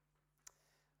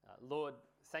Lord,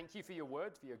 thank you for your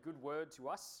word, for your good word to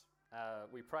us.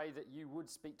 We pray that you would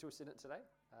speak to us in it today,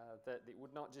 that it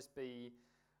would not just be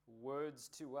words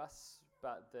to us,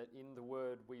 but that in the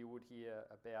word we would hear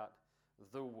about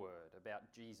the word, about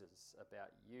Jesus, about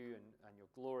you and your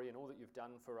glory and all that you've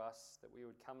done for us, that we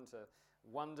would come to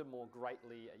wonder more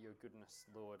greatly at your goodness,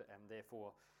 Lord, and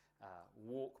therefore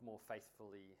walk more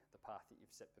faithfully the path that you've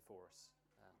set before us.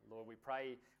 Lord, we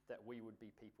pray that we would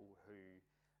be people who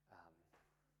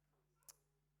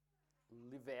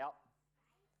live out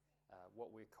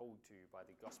what we're called to by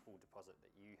the gospel deposit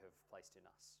that you have placed in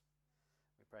us.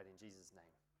 We pray it in Jesus'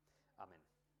 name. Amen.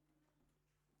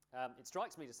 It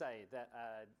strikes me to say that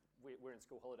we're in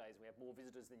school holidays and we have more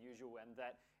visitors than usual, and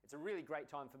that it's a really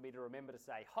great time for me to remember to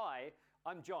say, hi,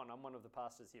 I'm John. I'm one of the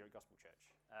pastors here at Gospel Church.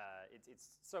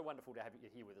 It's so wonderful to have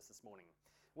you here with us this morning.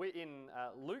 We're in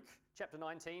Luke chapter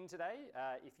 19 today.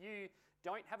 If you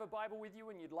don't have a Bible with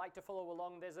you and you'd like to follow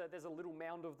along, there's a little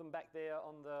mound of them back there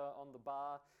on the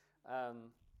bar.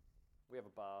 We have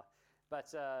a bar,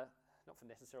 but not for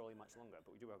necessarily much longer,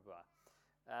 but we do have a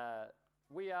bar.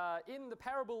 We are in the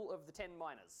parable of the 10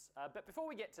 minas. But before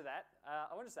we get to that,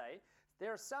 I want to say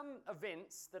there are some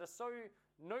events that are so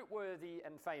noteworthy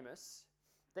and famous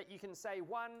that you can say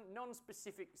one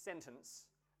non-specific sentence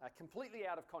completely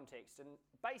out of context, and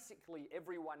basically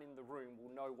everyone in the room will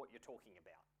know what you're talking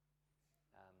about.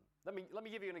 Let me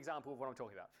give you an example of what I'm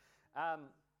talking about.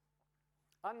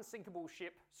 Unsinkable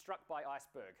ship struck by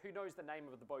iceberg. Who knows the name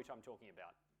of the boat I'm talking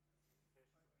about?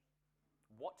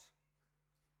 What?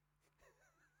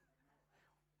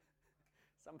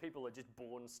 Some people are just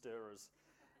born stirrers.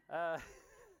 All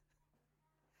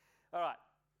right.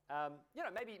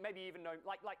 Maybe even know,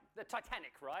 like the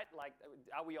Titanic, right? Like,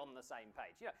 are we on the same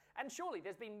page? And surely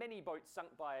there's been many boats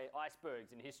sunk by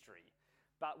icebergs in history,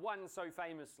 but one so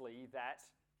famously that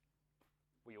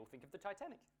we all think of the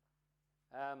Titanic.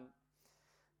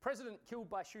 President killed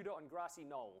by shooter on grassy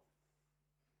knoll.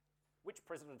 Which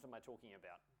president am I talking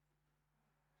about?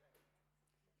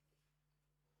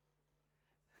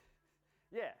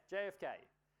 Yeah, JFK.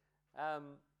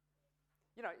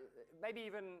 Maybe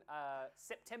even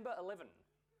September 11.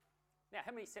 Now,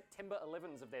 how many September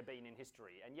 11s have there been in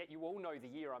history? And yet you all know the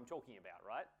year I'm talking about,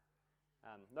 right?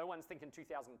 No one's thinking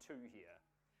 2002 here.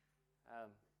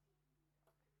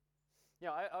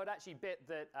 I would actually bet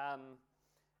that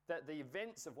that the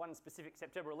events of one specific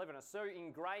September 11 are so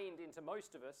ingrained into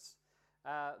most of us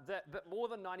that more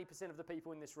than 90% of the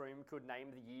people in this room could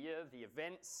name the year, the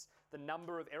events, the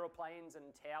number of aeroplanes and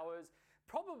towers,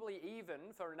 probably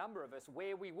even, for a number of us,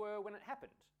 where we were when it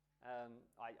happened.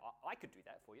 I could do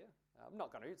that for you. I'm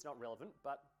not going to, it's not relevant,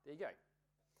 but there you go.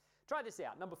 Try this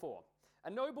out, number 4. A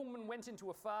nobleman went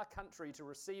into a far country to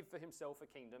receive for himself a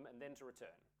kingdom and then to return.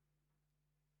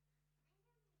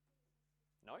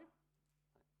 No?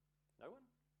 No one?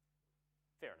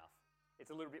 Fair enough.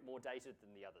 It's a little bit more dated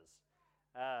than the others.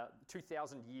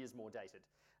 2,000 years more dated.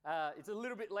 It's a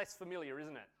little bit less familiar,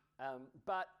 isn't it?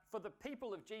 But for the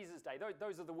people of Jesus' day,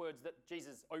 those are the words that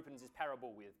Jesus opens his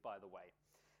parable with, by the way.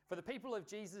 For the people of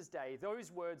Jesus' day,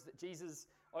 those words that Jesus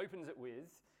opens it with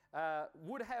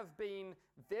would have been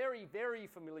very, very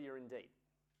familiar indeed.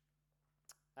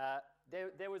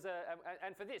 There was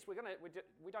and for this, we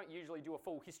don't usually do a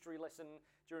full history lesson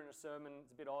during a sermon.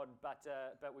 It's a bit odd, but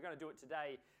we're going to do it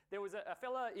today. There was a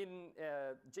fella in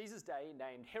Jesus' day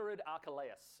named Herod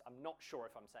Archelaus. I'm not sure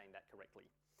if I'm saying that correctly,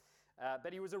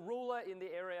 but he was a ruler in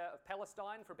the area of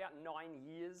Palestine for about 9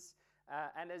 years.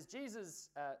 And as Jesus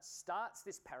starts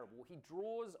this parable, he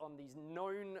draws on these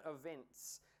known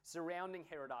events surrounding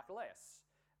Herod Archelaus.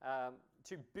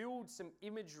 To build some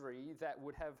imagery that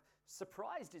would have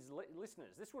surprised his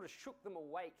listeners. This would have shook them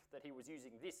awake that he was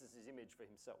using this as his image for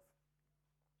himself.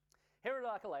 Herod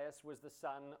Archelaus was the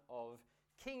son of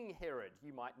King Herod.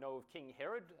 You might know of King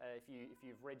Herod if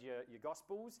you've read your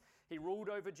Gospels. He ruled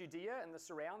over Judea and the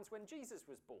surrounds when Jesus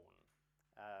was born.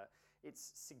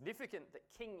 It's significant that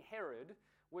King Herod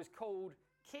was called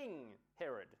King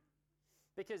Herod,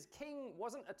 because king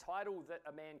wasn't a title that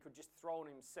a man could just throw on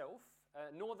himself,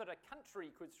 nor that a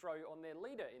country could throw on their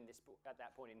leader in this book at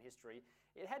that point in history.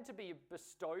 It had to be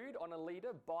bestowed on a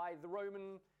leader by the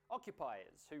Roman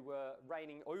occupiers who were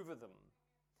reigning over them.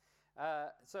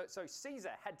 So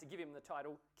Caesar had to give him the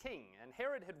title king, and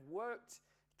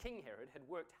King Herod had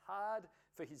worked hard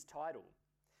for his title.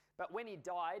 But when he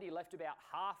died, he left about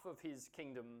half of his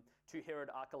kingdom to Herod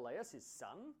Archelaus, his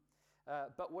son,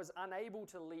 but was unable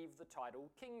to leave the title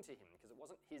king to him because it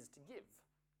wasn't his to give.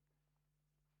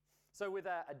 So with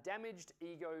a damaged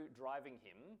ego driving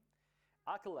him,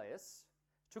 Archelaus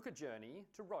took a journey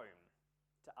to Rome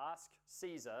to ask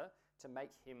Caesar to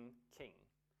make him king.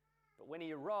 But when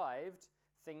he arrived,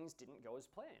 things didn't go as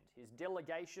planned. His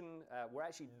delegation were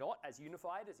actually not as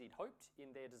unified as he'd hoped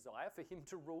in their desire for him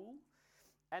to rule.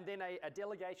 And then a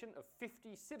delegation of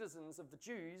 50 citizens of the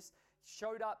Jews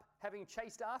showed up, having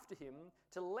chased after him,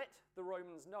 to let the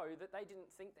Romans know that they didn't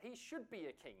think that he should be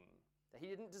a king, that he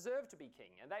didn't deserve to be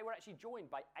king. And they were actually joined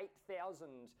by 8,000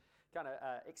 kind of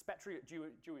expatriate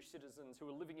Jewish citizens who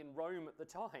were living in Rome at the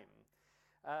time.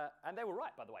 And they were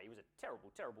right, by the way. He was a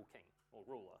terrible, terrible king, or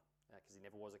ruler, because he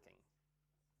never was a king.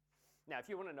 Now, if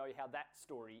you want to know how that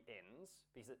story ends,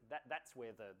 because that's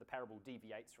where the parable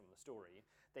deviates from the story,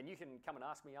 then you can come and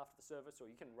ask me after the service, or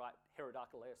you can write Herod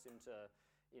Archelaus into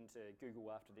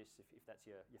Google after this, if that's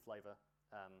your flavour.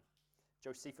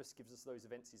 Josephus gives us those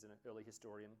events. He's an early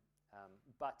historian.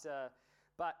 But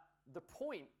the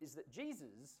point is that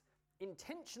Jesus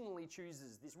intentionally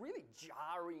chooses this really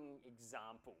jarring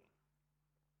example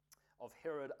of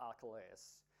Herod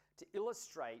Archelaus to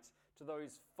illustrate to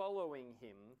those following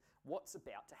him what's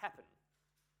about to happen.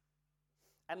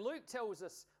 And Luke tells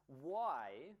us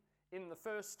why in the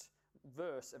first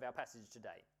verse of our passage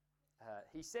today.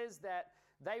 He says that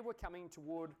they were coming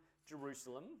toward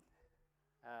Jerusalem,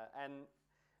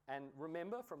 and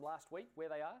remember from last week where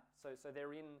they are. So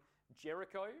they're in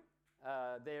Jericho.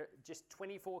 They're just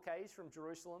 24 k's from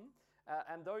Jerusalem.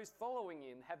 And those following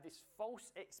in have this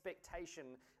false expectation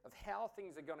of how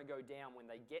things are going to go down when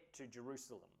they get to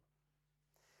Jerusalem.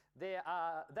 They're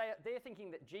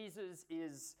thinking that Jesus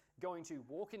is going to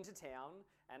walk into town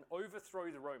and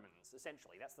overthrow the Romans,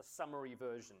 essentially. That's the summary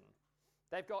version.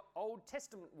 They've got Old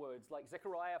Testament words like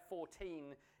Zechariah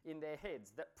 14 in their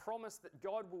heads that promise that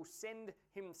God will send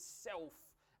himself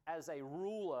as a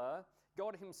ruler.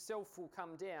 God himself will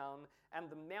come down and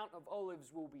the Mount of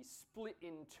Olives will be split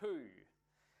in two.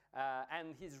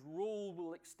 And his rule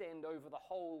will extend over the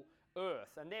whole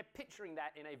earth. And they're picturing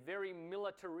that in a very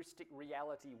militaristic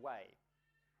reality way.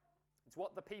 It's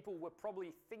what the people were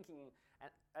probably thinking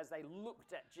as they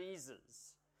looked at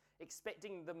Jesus,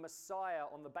 expecting the Messiah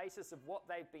on the basis of what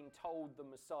they've been told the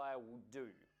Messiah will do.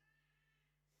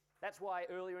 That's why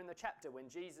earlier in the chapter, when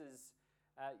Jesus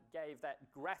gave that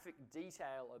graphic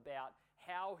detail about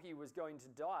how he was going to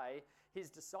die, his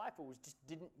disciples just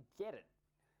didn't get it.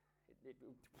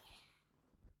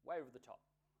 Way over the top.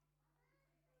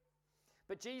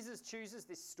 But Jesus chooses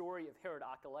this story of Herod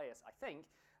Archelaus, I think,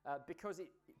 because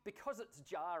it's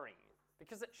jarring,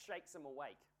 because it shakes them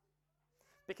awake,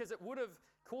 because it would have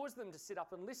caused them to sit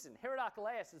up and listen. Herod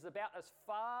Archelaus is about as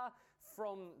far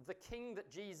from the king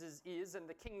that Jesus is and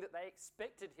the king that they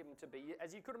expected him to be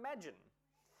as you could imagine.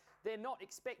 They're not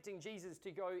expecting Jesus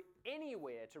to go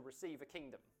anywhere to receive a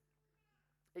kingdom,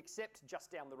 except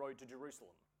just down the road to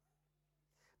Jerusalem.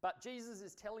 But Jesus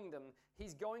is telling them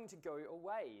he's going to go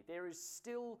away. There is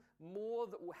still more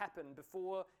that will happen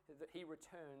before that he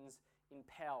returns in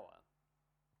power.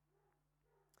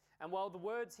 And while the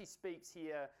words he speaks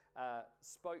here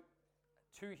spoke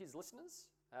to his listeners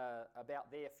about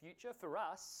their future, for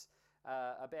us,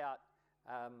 they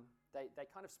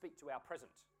kind of speak to our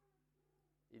present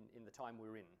in the time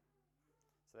we're in.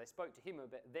 So they spoke to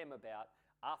them about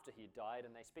after he had died,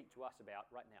 and they speak to us about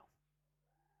right now.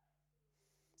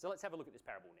 So let's have a look at this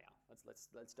parable now.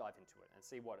 Let's dive into it and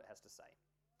see what it has to say.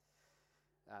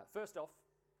 First off,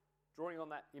 drawing on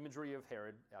that imagery of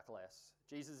Herod Archelaus,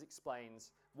 Jesus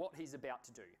explains what he's about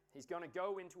to do. He's going to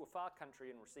go into a far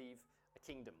country and receive a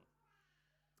kingdom.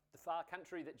 The far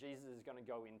country that Jesus is going to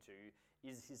go into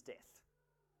is his death.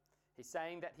 He's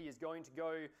saying that he is going to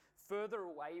go further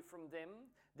away from them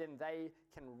than they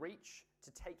can reach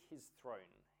to take his throne.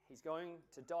 He's going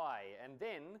to die, and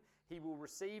then he will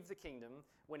receive the kingdom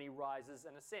when he rises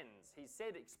and ascends. He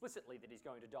said explicitly that he's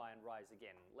going to die and rise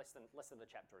again, less than a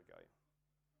chapter ago.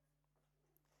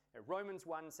 Now, Romans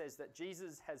 1 says that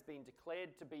Jesus has been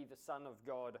declared to be the Son of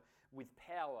God with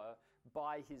power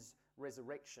by his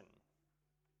resurrection.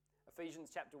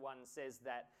 Ephesians chapter 1 says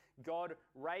that God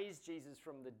raised Jesus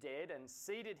from the dead and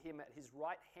seated him at his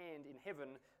right hand in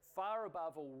heaven, far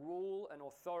above all rule and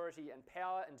authority and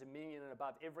power and dominion and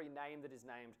above every name that is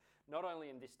named, not only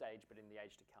in this stage but in the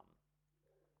age to come.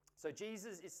 So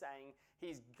Jesus is saying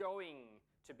he's going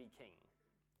to be king.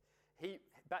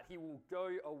 But he will go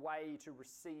away to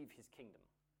receive his kingdom.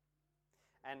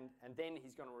 And then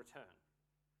he's going to return.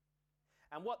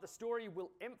 And what the story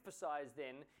will emphasize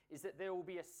then is that there will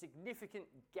be a significant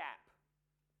gap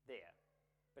there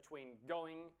between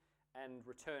going and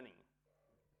returning.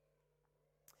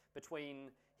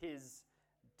 Between his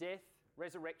death,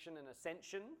 resurrection, and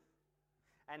ascension,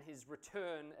 and his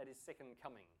return at his second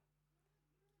coming.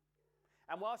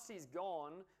 And whilst he's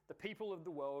gone, the people of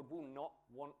the world will not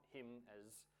want him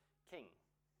as king.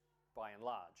 by and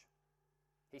large.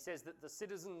 He says that the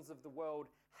citizens of the world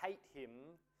hate him,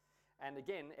 and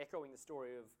again, echoing the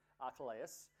story of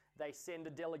Archelaus, they send a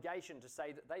delegation to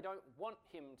say that they don't want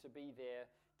him to be their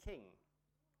king.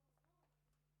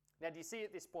 Now, do you see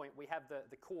at this point we have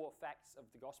the core facts of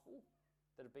the gospel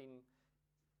that have been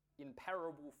in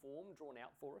parable form drawn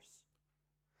out for us?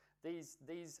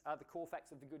 These are the core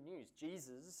facts of the good news.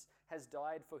 Jesus has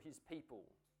died for his people,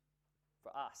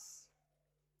 for us.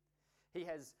 He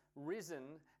has risen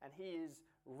and he is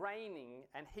reigning,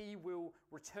 and he will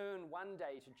return one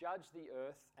day to judge the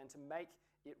earth and to make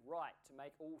it right, to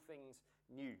make all things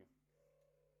new.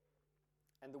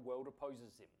 And the world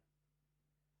opposes him.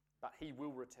 But he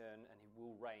will return and he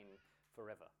will reign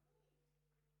forever.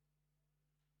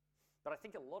 But I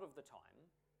think a lot of the time,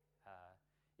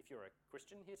 if you're a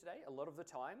Christian here today, a lot of the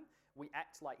time we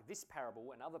act like this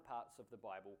parable and other parts of the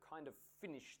Bible kind of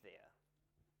finish there.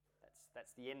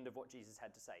 That's the end of what Jesus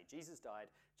had to say. Jesus died,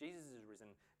 Jesus is risen,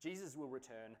 Jesus will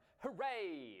return.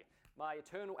 Hooray! My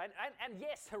eternal, and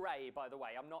yes, hooray, by the way,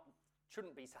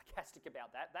 shouldn't be sarcastic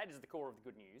about that. That is the core of the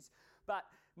good news. But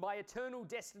my eternal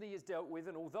destiny is dealt with,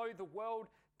 and although the world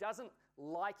doesn't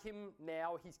like him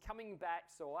now, he's coming back,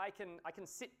 so I can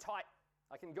sit tight.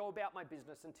 I can go about my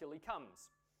business until he comes.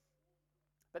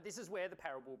 But this is where the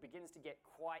parable begins to get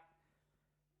quite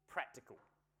practical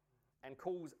and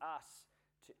calls us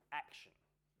to action.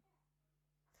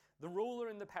 The ruler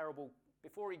in the parable,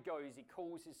 before he goes, he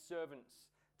calls his servants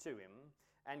to him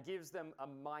and gives them a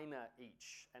mina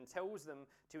each and tells them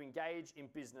to engage in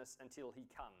business until he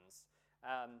comes.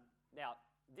 Now,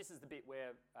 this is the bit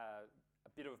where a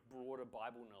bit of broader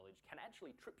Bible knowledge can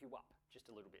actually trip you up just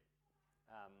a little bit.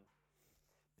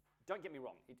 Don't get me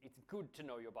wrong, it's good to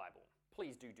know your Bible.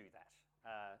 Please do that.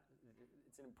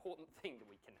 It's an important thing that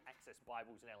we can access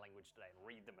Bibles in our language today and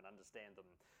read them and understand them.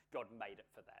 God made it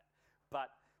for that.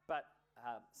 But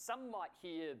some might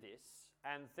hear this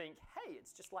and think, hey,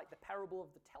 it's just like the parable of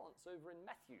the talents over in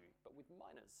Matthew, but with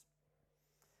minas.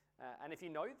 And if you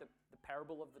know the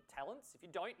parable of the talents, if you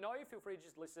don't know, feel free to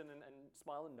just listen and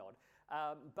smile and nod.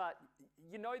 But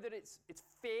you know that it's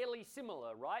fairly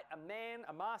similar, right?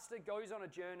 A master goes on a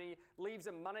journey, leaves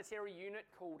a monetary unit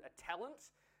called a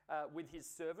talent with his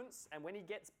servants, and when he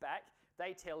gets back,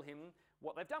 they tell him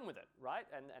what they've done with it, right?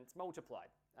 And it's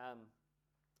multiplied.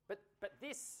 But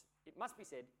this, it must be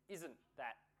said, isn't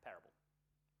that parable.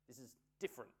 This is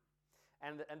different.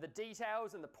 And the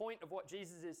details and the point of what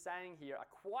Jesus is saying here are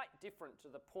quite different to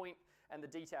the point and the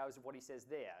details of what he says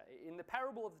there. In the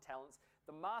parable of the talents,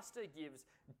 the master gives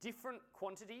different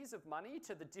quantities of money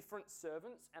to the different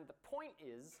servants, and the point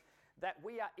is that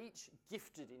we are each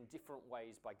gifted in different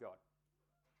ways by God.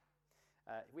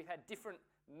 We've had different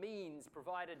means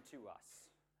provided to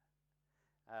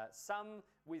us, some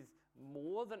with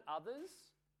more than others,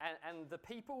 and the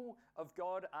people of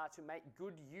God are to make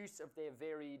good use of their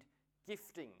varied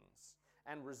giftings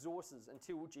and resources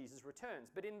until Jesus returns.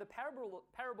 But in the parable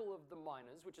of the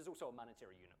minas, which is also a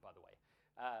monetary unit, by the way,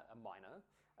 a mina,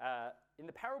 in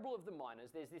the parable of the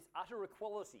minas, there's this utter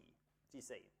equality, do you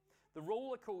see? The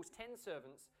ruler calls 10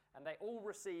 servants, and they all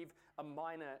receive a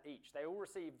mina each. They all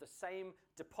receive the same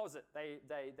deposit.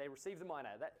 They receive the mina.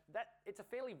 That it's a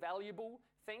fairly valuable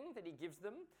thing that he gives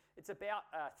them. It's about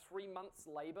 3 months'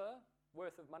 labor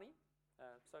worth of money.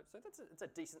 So it's a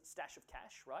decent stash of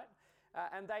cash, right?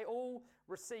 And they all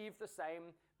receive the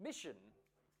same mission.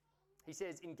 He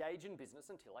says, engage in business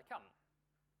until I come.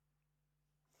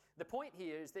 The point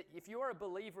here is that if you're a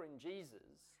believer in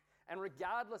Jesus, and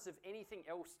regardless of anything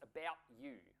else about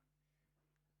you,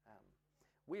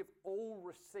 we've all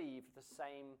received the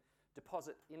same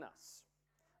deposit in us.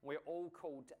 We're all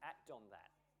called to act on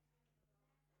that.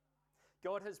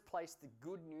 God has placed the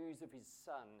good news of his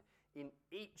Son in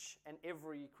each and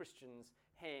every Christian's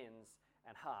hands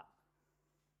and heart.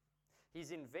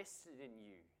 He's invested in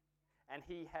you, and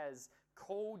he has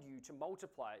called you to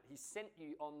multiply it. He sent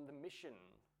you on the mission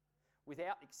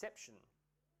without exception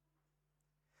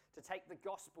to take the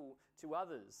gospel to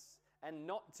others and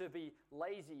not to be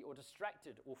lazy or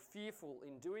distracted or fearful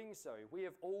in doing so. We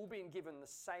have all been given the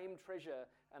same treasure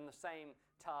and the same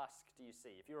task, do you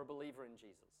see, if you're a believer in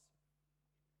Jesus.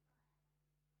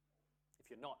 If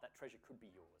you're not, that treasure could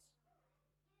be yours.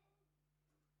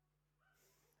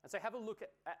 And so have a look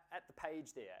at the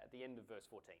page there at the end of verse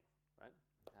 14. Right?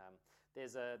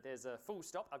 There's a full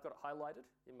stop. I've got it highlighted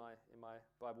in my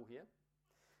Bible here.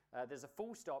 There's a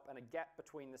full stop and a gap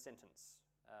between the sentences.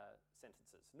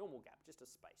 Normal gap, just a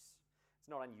space. It's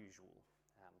not unusual.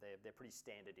 They're pretty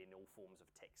standard in all forms of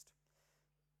text,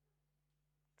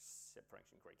 except for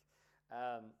ancient Greek.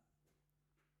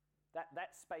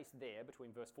 That space there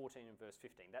between verse 14 and verse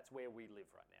 15, that's where we live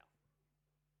right now.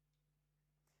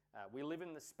 We live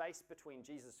in the space between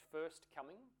Jesus' first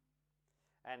coming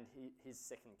and his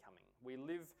second coming. We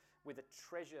live with a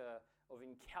treasure of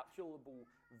incalculable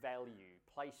value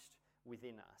placed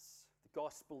within us, the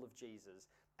gospel of Jesus,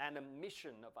 and a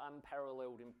mission of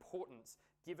unparalleled importance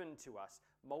given to us.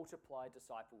 Multiply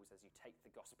disciples as you take the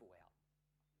gospel out.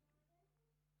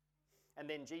 And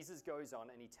then Jesus goes on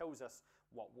and he tells us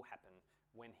what will happen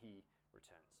when he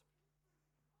returns.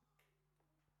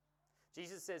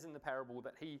 Jesus says in the parable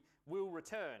that he will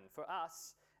return. For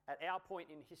us, at our point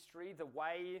in history, the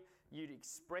way you'd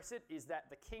express it is that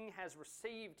the king has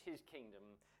received his kingdom,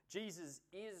 Jesus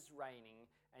is reigning,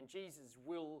 and Jesus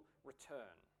will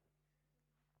return.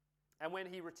 And when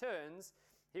he returns,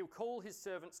 he'll call his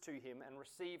servants to him and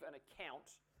receive an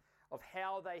account of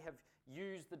how they have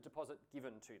used the deposit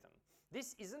given to them.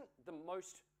 This isn't the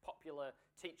most popular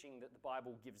teaching that the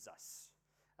Bible gives us,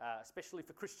 especially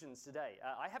for Christians today.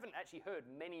 I haven't actually heard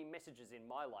many messages in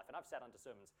my life, and I've sat under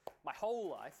sermons my whole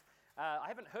life. I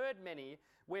haven't heard many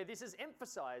where this is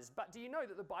emphasized, but do you know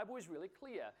that the Bible is really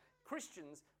clear?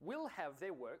 Christians will have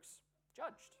their works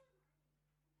judged.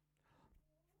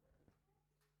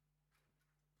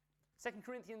 2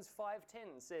 Corinthians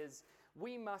 5:10 says,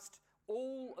 we must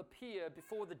all appear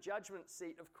before the judgment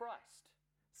seat of Christ,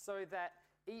 so that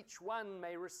each one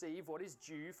may receive what is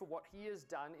due for what he has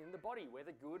done in the body,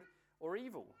 whether good or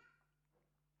evil.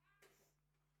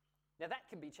 Now that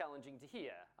can be challenging to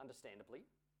hear, understandably.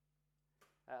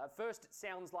 At first it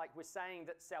sounds like we're saying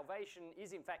that salvation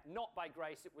is in fact not by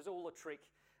grace, it was all a trick,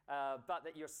 but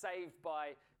that you're saved by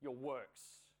your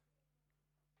works.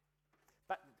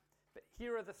 But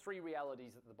here are the three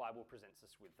realities that the Bible presents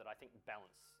us with that I think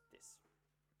balance this.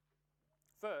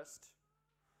 First,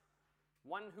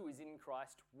 one who is in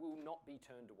Christ will not be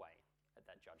turned away at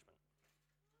that judgment.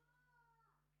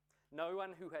 No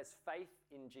one who has faith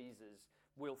in Jesus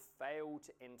will fail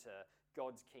to enter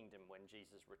God's kingdom when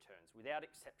Jesus returns. Without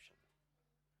exception,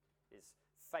 it's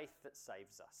faith that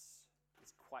saves us.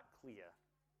 It's quite clear.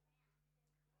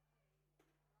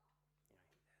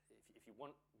 If you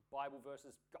want Bible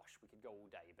verses, gosh, we could go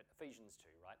all day, but Ephesians 2,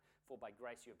 right? For by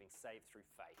grace you have been saved through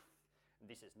faith.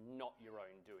 This is not your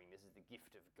own doing. This is the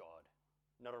gift of God,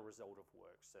 not a result of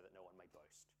works, so that no one may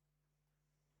boast.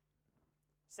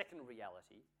 Second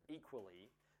reality, equally,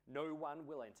 no one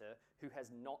will enter who has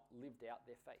not lived out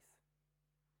their faith.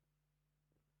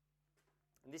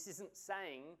 And this isn't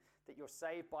saying that you're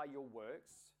saved by your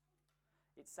works.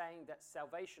 It's saying that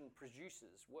salvation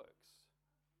produces works.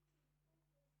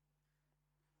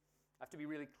 I have to be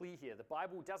really clear here. The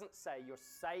Bible doesn't say you're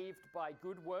saved by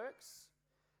good works,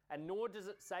 and nor does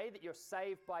it say that you're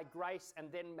saved by grace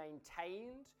and then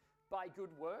maintained by good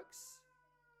works.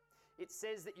 It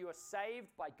says that you are saved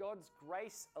by God's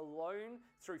grace alone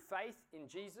through faith in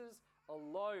Jesus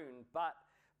alone. But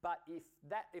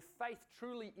if faith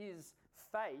truly is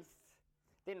faith,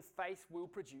 then faith will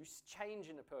produce change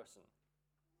in a person.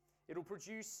 It'll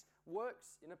produce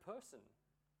works in a person.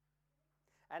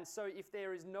 And so if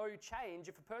there is no change,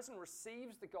 if a person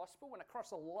receives the gospel and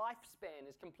across a lifespan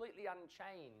is completely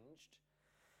unchanged,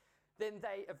 then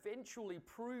they eventually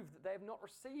prove that they have not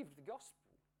received the gospel.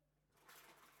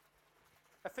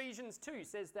 Ephesians 2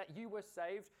 says that you were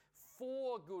saved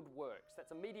for good works.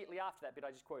 That's immediately after that bit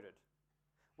I just quoted,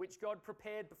 which God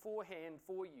prepared beforehand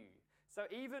for you. So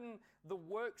even the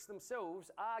works themselves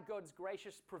are God's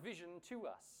gracious provision to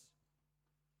us.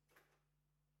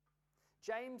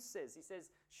 James says, he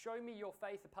says, show me your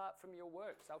faith apart from your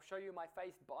works. I'll show you my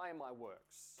faith by my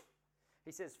works.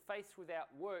 He says, faith without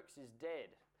works is dead.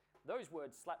 Those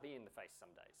words slap me in the face some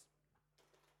days.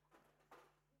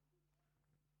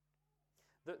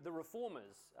 The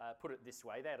reformers put it this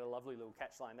way. They had a lovely little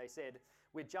catchline. They said,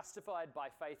 we're justified by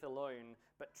faith alone,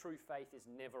 but true faith is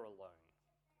never alone.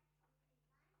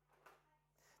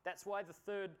 That's why the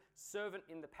third servant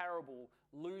in the parable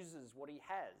loses what he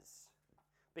has,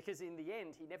 because in the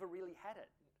end, he never really had it.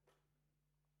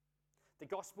 The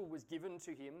gospel was given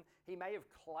to him. He may have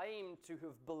claimed to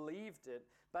have believed it,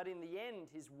 but in the end,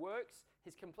 his works,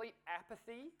 his complete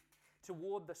apathy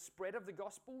toward the spread of the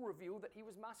gospel revealed that he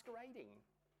was masquerading.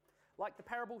 Like the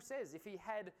parable says, if he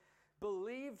had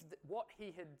believed what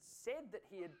he had said that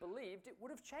he had believed, it would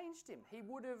have changed him. He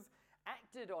would have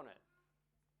acted on it.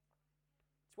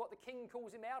 It's what the king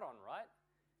calls him out on, right?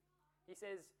 He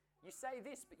says, you say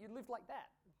this, but you live like that.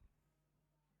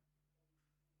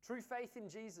 True faith in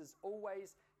Jesus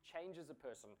always changes a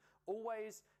person,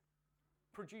 always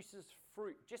produces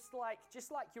fruit. Just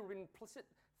like your implicit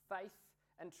faith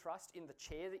and trust in the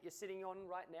chair that you're sitting on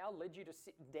right now led you to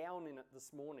sit down in it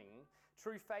this morning,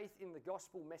 true faith in the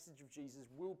gospel message of Jesus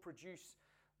will produce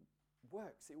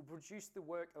works. It will produce the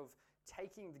work of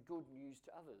taking the good news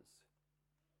to others.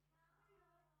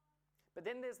 But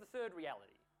then there's the third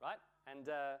reality, right? And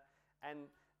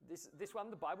this one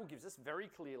the Bible gives us very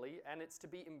clearly, and it's to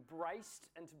be embraced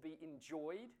and to be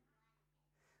enjoyed.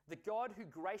 The God who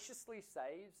graciously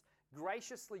saves,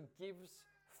 graciously gives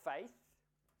faith,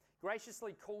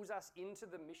 graciously calls us into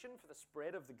the mission for the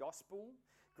spread of the gospel,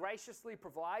 graciously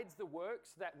provides the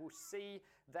works that will see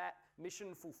that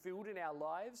mission fulfilled in our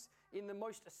lives, in the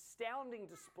most astounding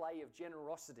display of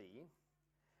generosity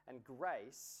and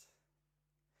grace,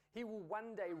 he will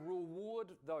one day reward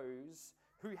those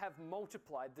who have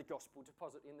multiplied the gospel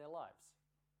deposit in their lives.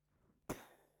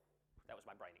 That was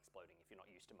my brain exploding if you're not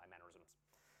used to my mannerisms.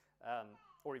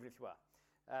 Or even if you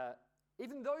are.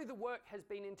 Even though the work has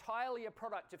been entirely a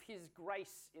product of his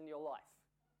grace in your life.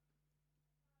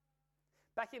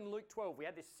 Back in Luke 12, we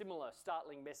had this similar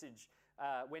startling message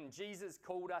when Jesus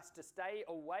called us to stay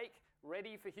awake,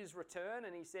 ready for his return,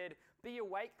 and he said, "Be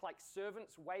awake like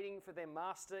servants waiting for their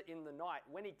master in the night.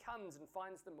 When he comes and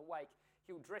finds them awake,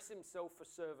 he'll dress himself for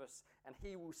service, and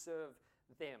he will serve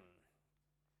them."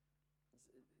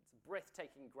 It's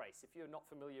breathtaking grace. If you're not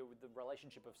familiar with the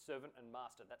relationship of servant and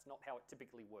master, that's not how it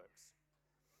typically works.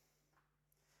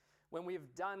 When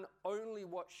we've done only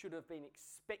what should have been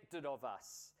expected of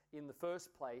us in the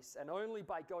first place, and only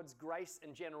by God's grace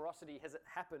and generosity has it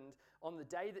happened, on the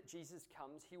day that Jesus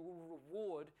comes, he will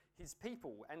reward his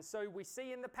people. And so we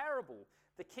see in the parable,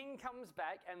 the king comes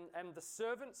back and the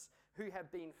servants who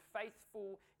have been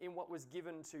faithful in what was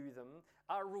given to them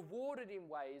are rewarded in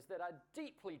ways that are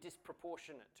deeply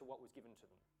disproportionate to what was given to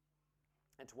them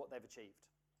and to what they've achieved.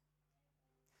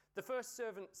 The first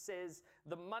servant says,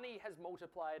 the money has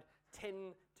multiplied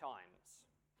 10 times.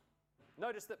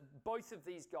 Notice that both of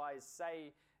these guys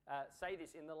say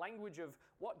this in the language of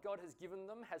what God has given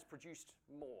them has produced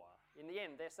more. In the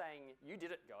end, they're saying, you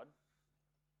did it, God.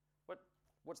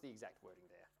 What's the exact wording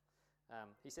there?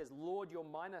 He says, Lord, your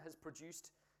mina has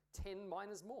produced 10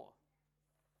 minas more.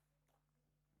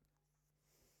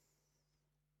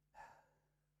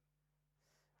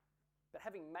 But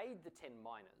having made the 10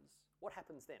 minas, what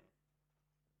happens then?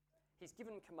 He's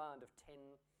given command of 10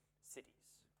 cities.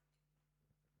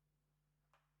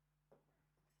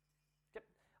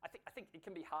 I think it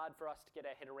can be hard for us to get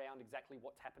our head around exactly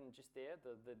what's happened just there,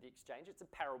 the exchange. It's a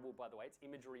parable, by the way. It's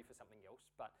imagery for something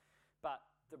else. But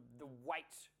the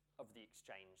weight of the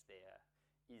exchange there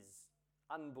is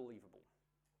unbelievable.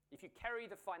 If you carry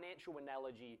the financial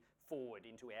analogy forward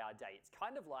into our day, it's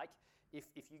kind of like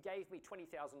if you gave me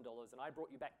 $20,000 and I brought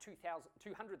you back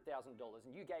 $200,000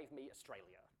 and you gave me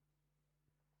Australia.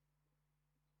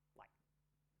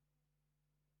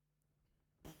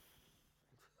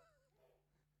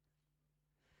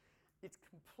 It's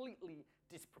completely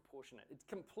disproportionate. It's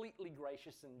completely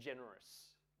gracious and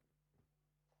generous.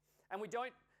 And we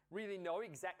don't really know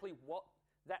exactly what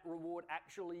that reward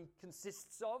actually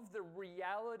consists of. The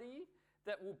reality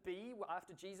that will be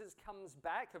after Jesus comes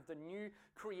back of the new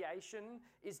creation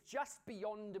is just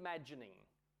beyond imagining.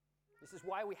 This is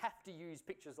why we have to use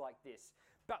pictures like this.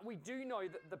 But we do know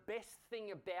that the best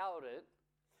thing about it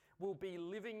will be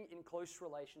living in close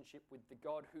relationship with the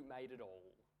God who made it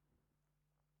all.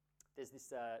 There's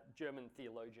this German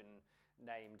theologian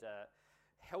named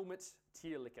Helmut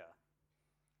Thielicke.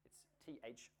 It's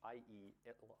Thielicke,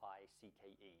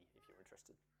 if you're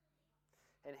interested.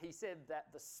 And he said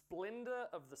that the splendor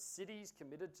of the cities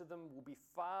committed to them will be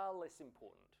far less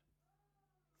important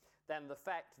than the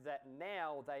fact that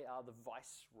now they are the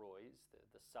viceroys,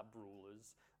 the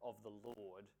sub-rulers of the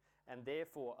Lord, and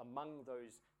therefore among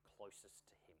those closest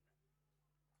to him.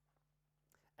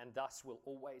 And thus will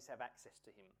always have access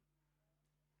to him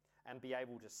and be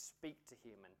able to speak to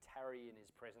him and tarry in his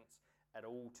presence at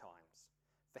all times.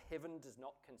 For heaven does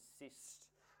not consist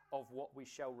of what we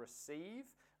shall receive,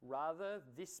 rather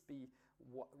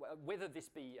whether this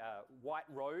be white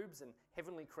robes and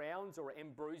heavenly crowns or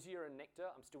ambrosia and nectar.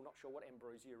 I'm still not sure what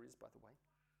ambrosia is, by the way.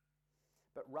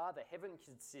 But rather heaven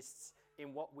consists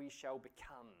in what we shall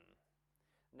become,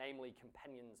 namely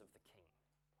companions of the King.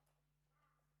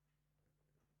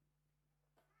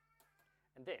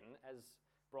 And then, as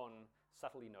Bron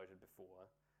subtly noted before,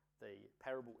 the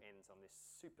parable ends on this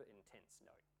super intense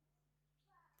note.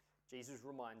 Jesus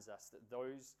reminds us that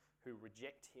those who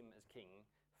reject him as king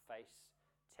face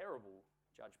terrible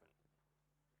judgment.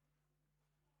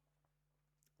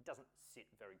 It doesn't sit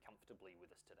very comfortably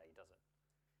with us today, does it?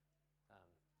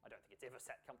 I don't think it's ever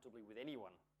sat comfortably with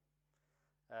anyone.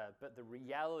 But the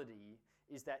reality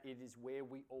is that it is where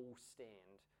we all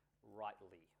stand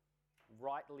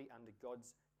rightly under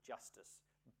God's justice,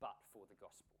 but for the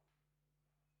gospel.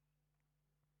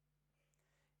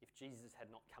 If Jesus had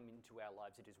not come into our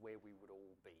lives, it is where we would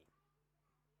all be.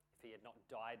 If he had not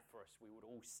died for us, we would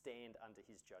all stand under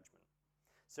his judgment.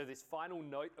 So this final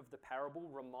note of the parable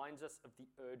reminds us of the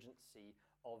urgency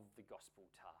of the gospel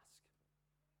task.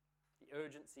 The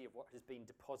urgency of what has been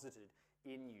deposited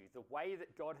in you. The way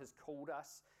that God has called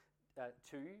us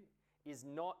to is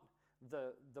not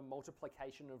the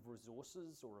multiplication of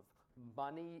resources or of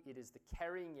money. It is the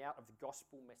carrying out of the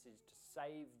gospel message to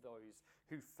save those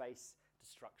who face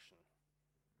destruction.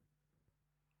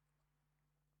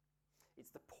 It's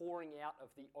the pouring out of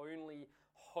the only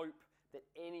hope that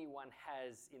anyone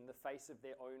has in the face of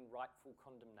their own rightful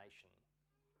condemnation.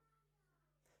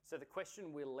 So the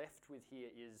question we're left with here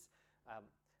is,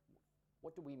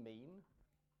 what do we mean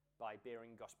by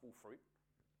bearing gospel fruit?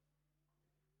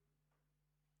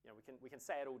 You know, we can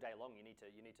say it all day long. You need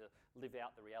to live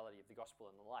out the reality of the gospel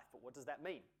in the life. But what does that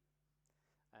mean?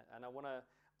 And I want to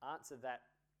answer that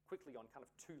quickly on kind of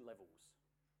two levels.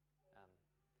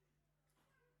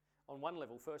 On one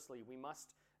level, firstly, we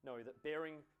must know that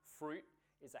bearing fruit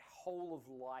is a whole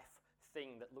of life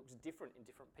thing that looks different in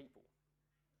different people.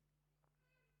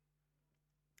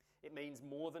 It means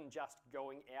more than just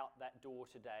going out that door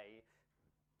today,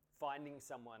 finding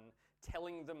someone,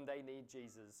 telling them they need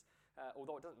Jesus,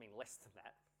 although it doesn't mean less than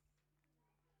that.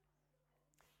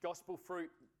 Gospel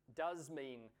fruit does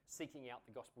mean seeking out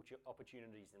the gospel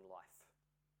opportunities in life.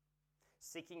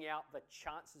 Seeking out the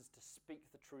chances to speak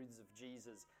the truths of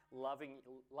Jesus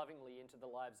lovingly into the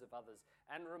lives of others,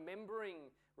 and remembering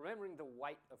the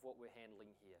weight of what we're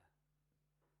handling here.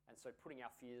 And so putting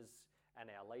our fears and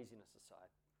our laziness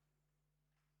aside.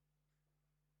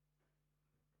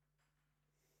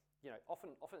 You know,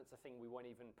 often it's a thing we won't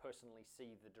even personally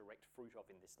see the direct fruit of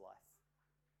in this life.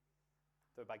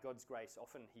 Though by God's grace,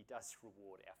 often he does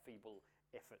reward our feeble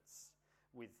efforts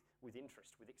with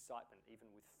interest, with excitement,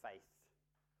 even with faith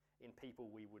in people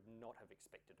we would not have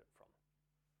expected it from.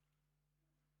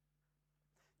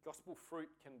 Gospel fruit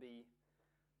can be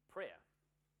prayer.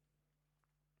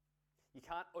 You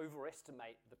can't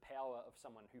overestimate the power of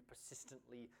someone who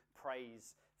persistently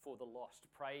prays for the lost,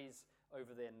 prays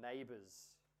over their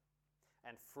neighbours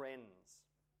and friends,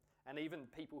 and even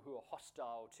people who are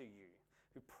hostile to you,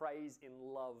 who prays in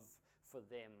love for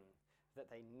them, that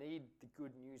they need the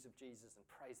good news of Jesus and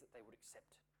prays that they would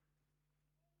accept it.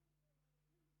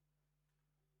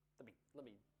 Let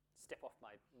me step off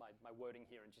my wording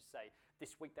here and just say,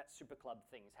 this week that Super Club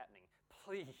thing's happening.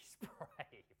 Please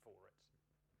pray for it.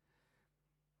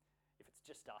 If it's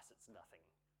just us, it's nothing.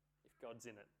 If God's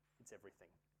in it, it's everything.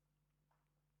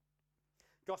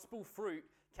 Gospel fruit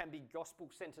can be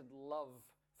gospel-centered love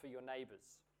for your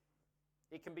neighbours.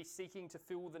 It can be seeking to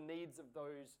fill the needs of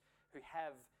those who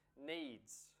have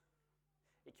needs.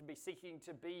 It can be seeking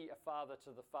to be a father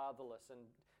to the fatherless and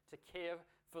to care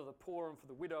for the poor and for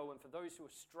the widow and for those who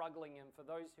are struggling and for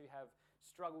those who have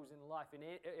struggles in life in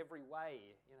every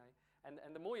way, you know.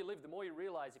 And the more you live, the more you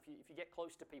realize if you get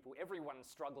close to people, everyone's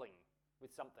struggling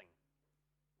with something.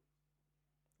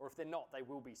 Or if they're not, they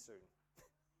will be soon.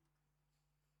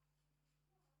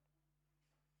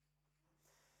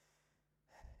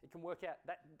 It can work out,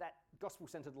 that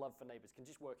gospel-centered love for neighbours can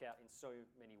just work out in so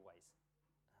many ways.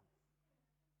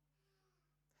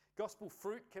 Gospel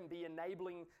fruit can be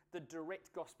enabling the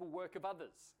direct gospel work of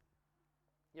others.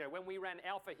 You know, when we ran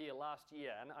Alpha here last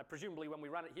year, and presumably when we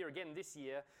run it here again this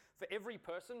year, for every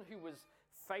person who was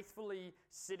faithfully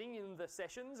sitting in the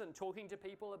sessions and talking to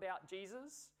people about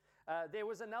Jesus, there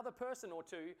was another person or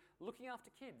two looking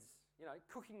after kids, you know,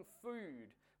 cooking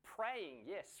food, praying,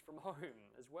 yes, from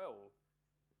home as well.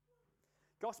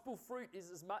 Gospel fruit is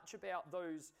as much about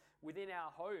those within our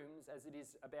homes as it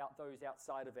is about those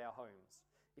outside of our homes.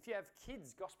 If you have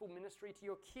kids, gospel ministry to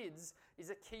your kids is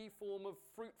a key form of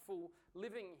fruitful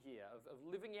living here, of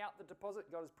living out the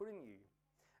deposit God has put in you.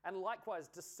 And likewise,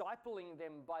 discipling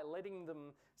them by letting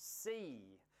them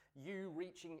see you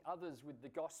reaching others with the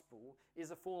gospel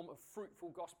is a form of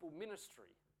fruitful gospel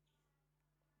ministry.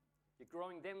 You're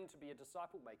growing them to be a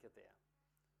disciple maker there.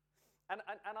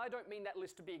 And I don't mean that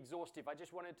list to be exhaustive. I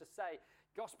just wanted to say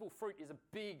gospel fruit is a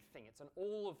big thing. It's an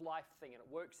all-of-life thing, and it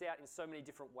works out in so many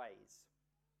different ways.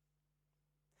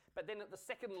 But then at the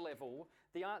second level,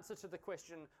 the answer to the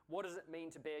question, what does it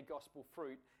mean to bear gospel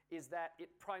fruit, is that it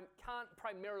can't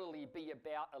primarily be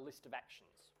about a list of actions.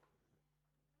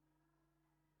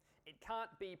 It can't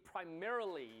be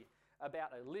primarily about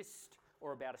a list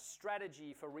or about a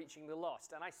strategy for reaching the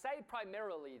lost. And I say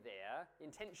primarily there,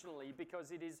 intentionally,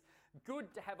 because it is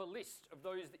good to have a list of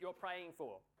those that you're praying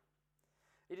for.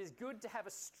 It is good to have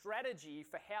a strategy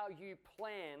for how you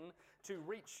plan to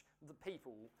reach the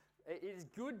people. It is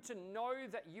good to know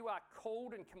that you are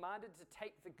called and commanded to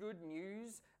take the good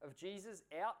news of Jesus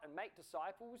out and make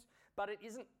disciples, but it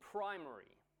isn't primary.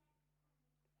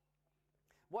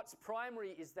 What's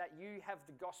primary is that you have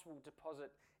the gospel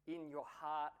deposit in your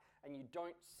heart and you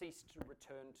don't cease to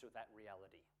return to that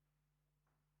reality.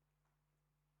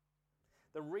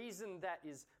 The reason that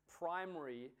is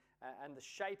primary and the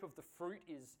shape of the fruit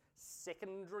is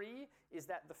secondary is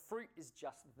that the fruit is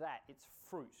just that. It's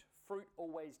fruit. Fruit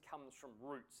always comes from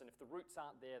roots, and if the roots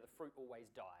aren't there, the fruit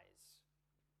always dies.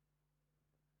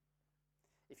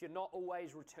 If you're not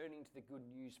always returning to the good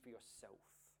news for yourself,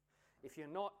 if you're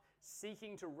not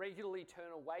seeking to regularly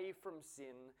turn away from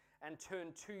sin and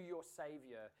turn to your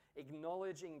Saviour,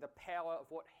 acknowledging the power of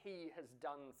what He has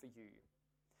done for you,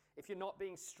 if you're not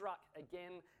being struck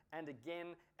again and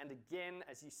again and again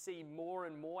as you see more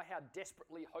and more how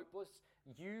desperately hopeless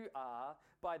you are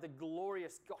by the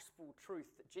glorious gospel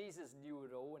truth that Jesus knew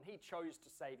it all and He chose to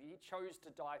save you, He chose to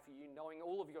die for you, knowing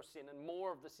all of your sin and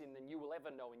more of the sin than you will ever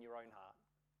know in your own heart.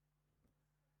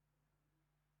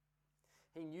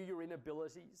 He knew your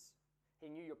inabilities. He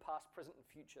knew your past, present, and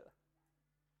future.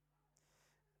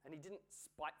 And He didn't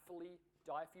spitefully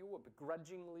die for you or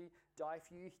begrudgingly die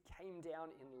for you. He came down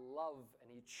in love and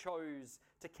He chose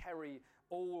to carry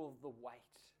all of the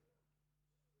weight,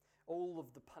 all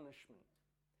of the punishment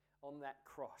on that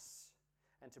cross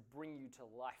and to bring you to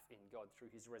life in God through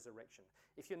His resurrection.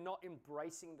 If you're not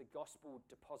embracing the gospel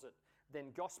deposit, then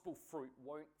gospel fruit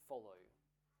won't follow.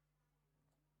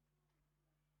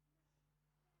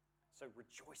 So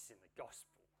rejoice in the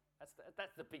gospel.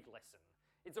 That's the big lesson.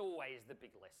 It's always the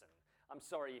big lesson. I'm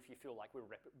sorry if you feel like we're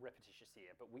repetitious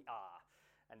here, but we are,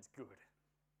 and it's good.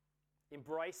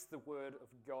 Embrace the word of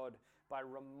God by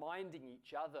reminding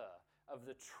each other of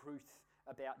the truth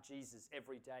about Jesus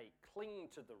every day. Cling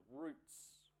to the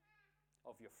roots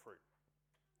of your fruit.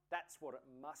 That's what it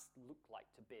must look like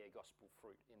to bear gospel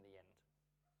fruit in the end.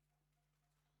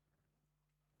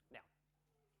 Now,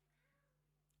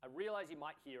 I realize you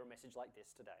might hear a message like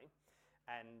this today,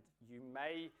 and you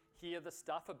may hear the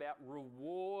stuff about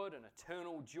reward and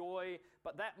eternal joy,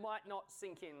 but that might not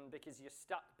sink in because you're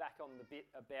stuck back on the bit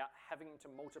about having to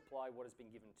multiply what has been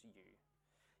given to you.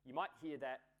 You might hear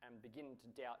that and begin to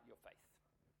doubt your faith.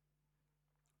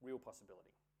 Real possibility.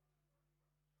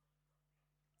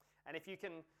 And if you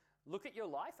can look at your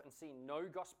life and see no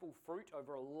gospel fruit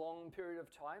over a long period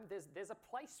of time, there's a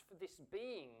place for this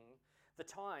being the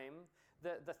time,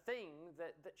 the thing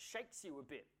that shakes you a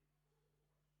bit.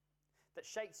 That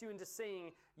shakes you into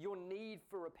seeing your need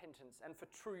for repentance and for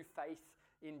true faith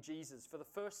in Jesus for the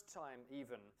first time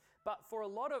even. But for a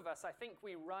lot of us, I think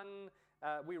we run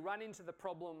into the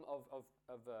problem of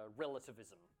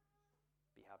relativism,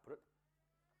 be how I put it.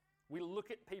 We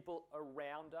look at people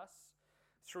around us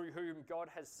through whom God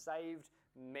has saved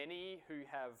many who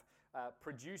have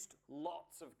produced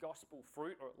lots of gospel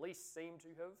fruit, or at least seem to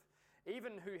have,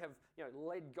 even who have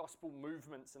led gospel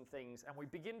movements and things, and we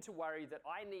begin to worry that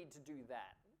I need to do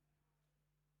that.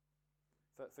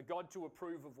 For God to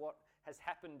approve of what has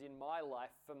happened in my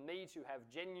life, for me to have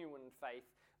genuine faith,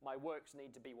 my works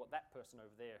need to be what that person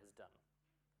over there has done.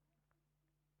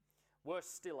 Worse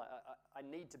still, I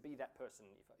need to be that person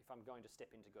if I'm going to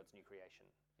step into God's new creation,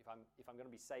 if I'm going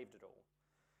to be saved at all.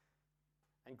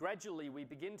 And gradually we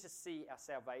begin to see our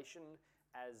salvation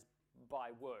as by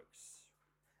works,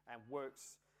 and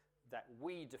works that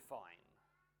we define,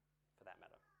 for that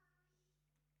matter.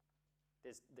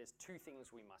 There's two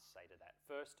things we must say to that.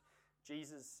 First,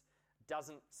 Jesus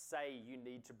doesn't say you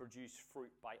need to produce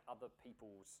fruit by other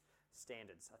people's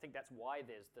standards. I think that's why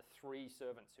there's the three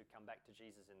servants who come back to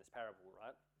Jesus in this parable,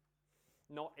 right?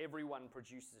 Not everyone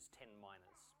produces 10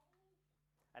 minas,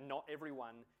 and not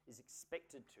everyone is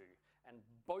expected to. And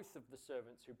both of the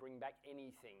servants who bring back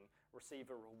anything receive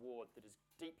a reward that is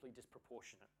deeply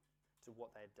disproportionate to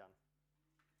what they had done.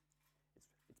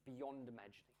 It's beyond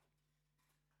imagining.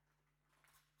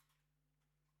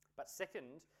 But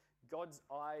second, God's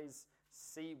eyes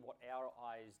see what our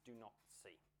eyes do not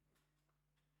see.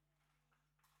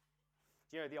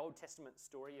 Do you know the Old Testament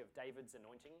story of David's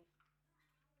anointing?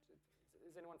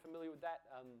 Is anyone familiar with that?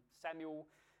 Samuel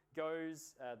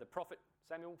goes, the prophet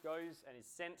Samuel goes and is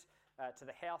sent to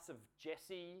the house of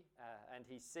Jesse, and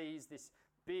he sees this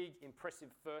big, impressive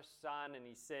first son, and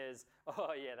he says,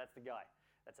 oh yeah, that's the guy.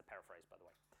 That's a paraphrase, by the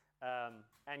way.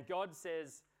 And God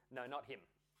says, no, not him.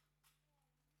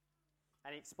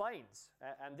 And he explains,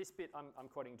 and this bit I'm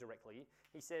quoting directly,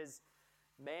 he says,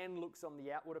 "Man looks on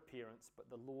the outward appearance, but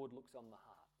the Lord looks on the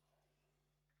heart."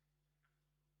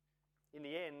 In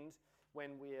the end,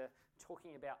 when we're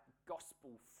talking about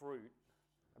gospel fruit,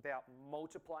 about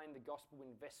multiplying the gospel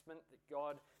investment that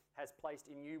God has placed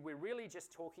in you, we're really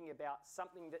just talking about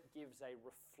something that gives a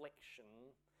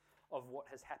reflection of what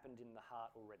has happened in the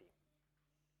heart already.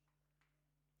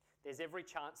 There's every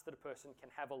chance that a person can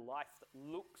have a life that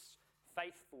looks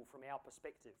faithful from our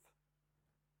perspective,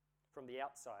 from the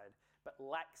outside, but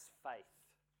lacks faith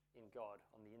in God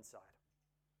on the inside,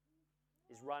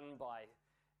 is run by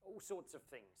all sorts of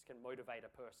things, can motivate a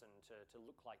person to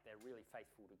look like they're really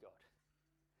faithful to God.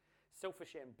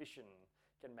 Selfish ambition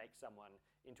can make someone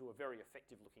into a very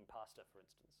effective-looking pastor, for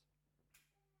instance.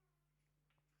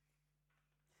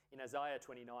 In Isaiah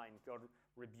 29, God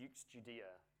rebukes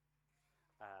Judea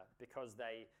because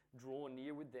they draw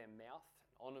near with their mouth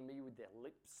and honour me with their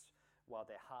lips while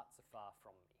their hearts are far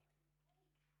from me.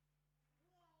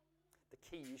 The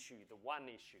key issue, the one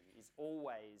issue, is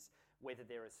always whether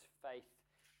there is faith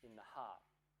in the heart.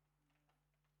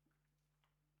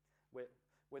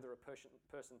 Whether a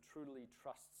person truly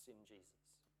trusts in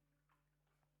Jesus.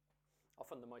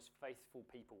 Often the most faithful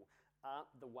people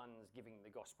aren't the ones giving the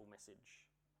gospel message,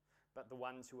 but the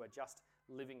ones who are just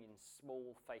living in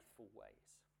small, faithful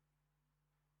ways.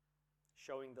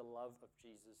 Showing the love of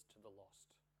Jesus to the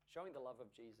lost. Showing the love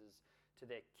of Jesus to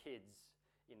their kids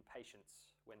in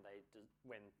patience when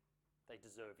they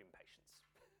deserve impatience.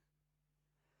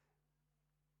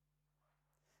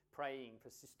 Praying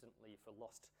persistently for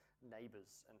lost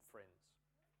neighbours and friends.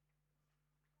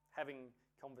 Having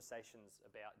conversations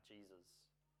about Jesus.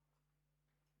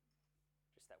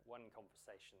 Just that one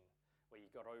conversation where you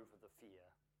got over the fear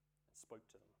and spoke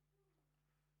to them.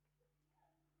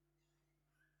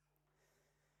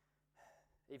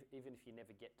 Even if you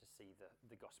never get to see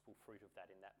the gospel fruit of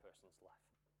that in that person's life.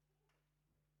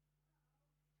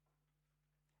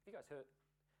 Have you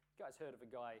guys heard of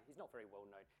a guy? He's not very well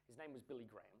known. His name was Billy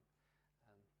Graham.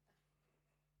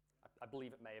 I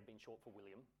believe it may have been short for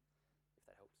William, if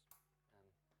that helps.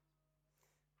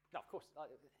 No, of course.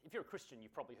 If you're a Christian,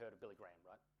 you've probably heard of Billy Graham,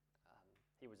 right?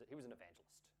 He was an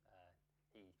evangelist.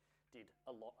 He did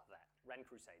a lot of that. Ran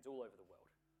crusades all over the world.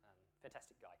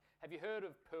 Fantastic guy. Have you heard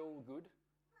of Pearl Good?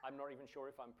 I'm not even sure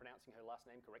if I'm pronouncing her last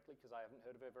name correctly because I haven't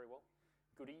heard of her very well.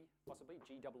 Goody, possibly,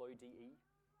 G-O-O-D-E.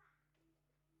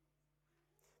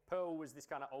 Pearl was this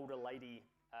kind of older lady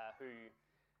who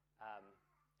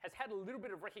has had a little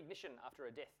bit of recognition after her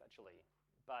death, actually,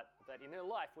 but that in her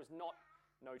life was not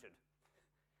noted.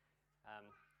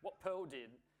 What Pearl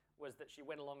did was that she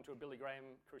went along to a Billy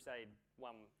Graham crusade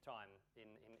one time in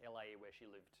LA where she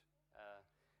lived.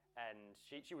 And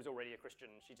she was already a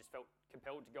Christian. She just felt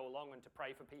compelled to go along and to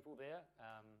pray for people there.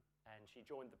 And she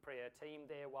joined the prayer team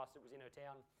there whilst it was in her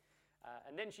town.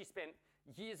 And then she spent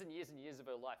years and years and years of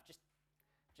her life just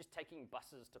taking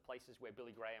buses to places where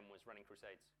Billy Graham was running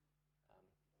crusades.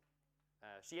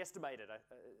 She estimated,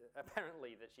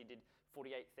 apparently, that she did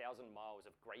 48,000 miles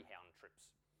of Greyhound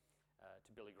trips to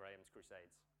Billy Graham's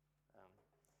crusades.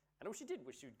 And all she did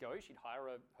was she'd hire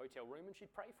a hotel room and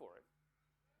she'd pray for it.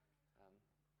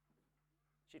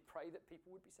 She'd pray that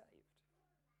people would be saved.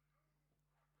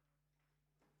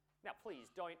 Now,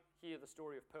 please don't hear the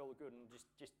story of Pearl Good and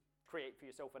just create for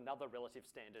yourself another relative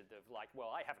standard of like, well,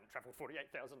 I haven't travelled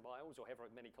 48,000 miles or however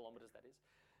many kilometres that is.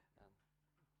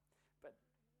 But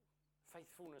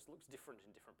faithfulness looks different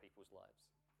in different people's lives.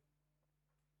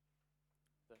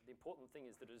 The important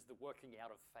thing is that it is the working out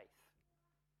of faith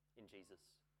in Jesus.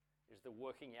 It is the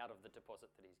working out of the deposit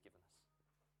that he's given us.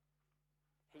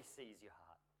 He sees your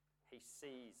heart. He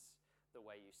sees the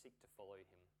way you seek to follow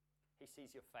him. He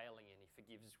sees your failing and he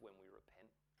forgives when we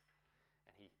repent.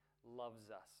 And he loves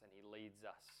us and he leads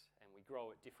us and we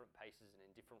grow at different paces and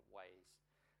in different ways.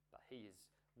 But he is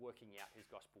working out his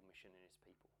gospel mission in his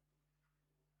people.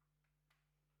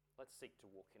 Let's seek to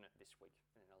walk in it this week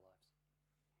and in our lives.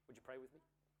 Would you pray with me?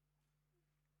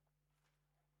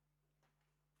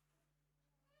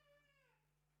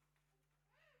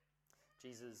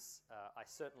 Jesus, I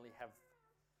certainly have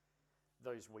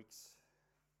those weeks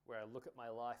where I look at my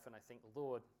life and I think,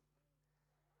 Lord,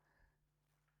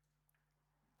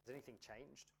 has anything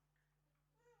changed?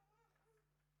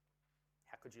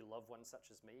 How could you love one such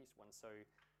as me, one so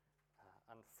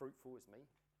unfruitful as me?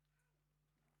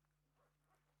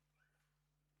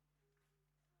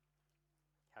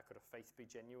 How could a faith be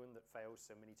genuine that fails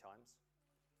so many times?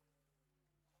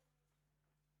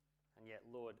 And yet,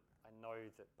 Lord, I know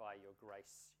that by your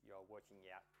grace, you are working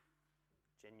out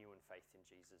genuine faith in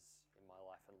Jesus in my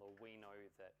life. And Lord, we know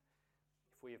that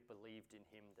if if we have believed in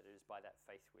him, that it is by that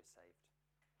faith we're saved.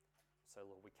 So,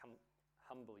 Lord, we come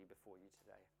humbly before you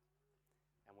today,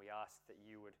 and we ask that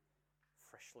you would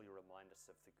freshly remind us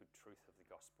of the good truth of the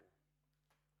gospel.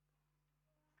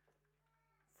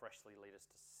 Freshly lead us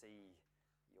to see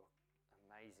your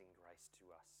amazing grace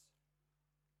to us.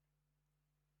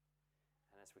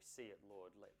 And as we see it,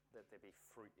 Lord, let there be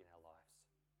fruit in our lives.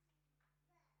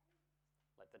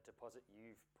 Let the deposit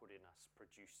you've put in us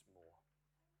produce more.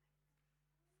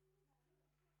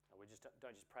 And we just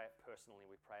don't just pray it personally,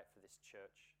 we pray it for this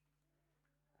church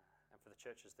and for the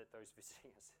churches that those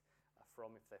visiting us are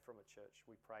from. If they're from a church,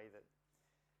 we pray that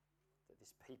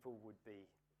this people would be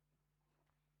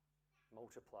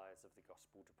multipliers of the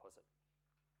gospel deposit.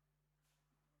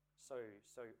 So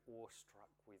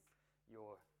awestruck with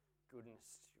your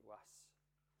goodness to us,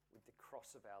 with the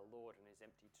cross of our Lord and his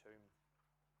empty tomb,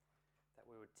 that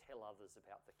we would tell others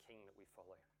about the King that we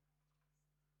follow,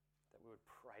 that we would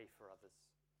pray for others,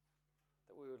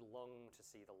 that we would long to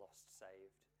see the lost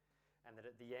saved, and that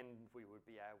at the end we would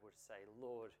be able to say,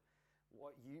 Lord,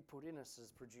 what you put in us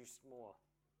has produced more.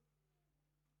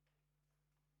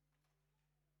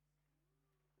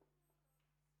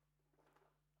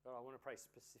 But I want to pray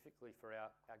specifically for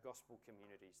our gospel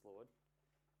communities, Lord,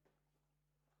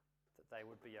 that they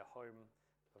would be a home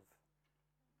of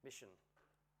mission,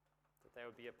 that they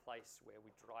would be a place where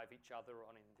we drive each other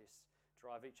on in this,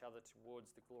 drive each other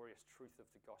towards the glorious truth of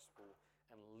the gospel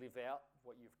and live out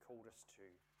what you've called us to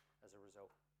as a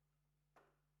result.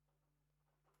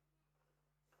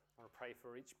 I want to pray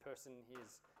for each person in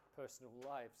his personal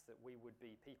lives that we would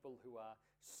be people who are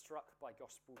struck by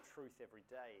gospel truth every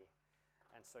day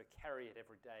and so carry it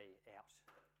every day out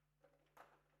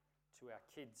to our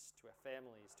kids, to our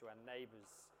families, to our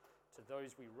neighbours, to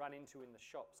those we run into in the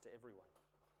shops, to everyone.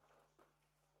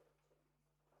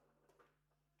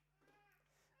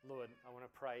 Lord, I want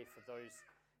to pray for those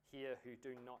here who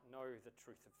do not know the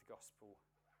truth of the gospel,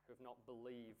 who have not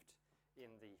believed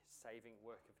in the saving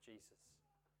work of Jesus.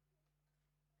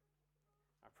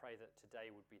 I pray that today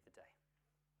would be the day.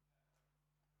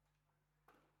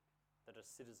 That a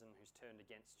citizen who's turned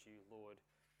against you, Lord,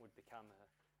 would become a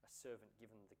servant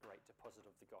given the great deposit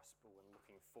of the gospel and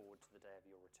looking forward to the day of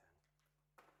your return.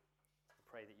 I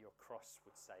pray that your cross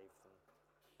would save them,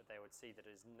 that they would see that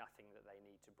it is nothing that they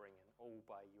need to bring in, all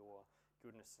by your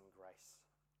goodness and grace,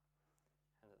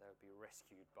 and that they would be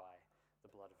rescued by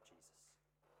the blood of Jesus.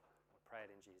 I pray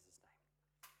it in Jesus' name.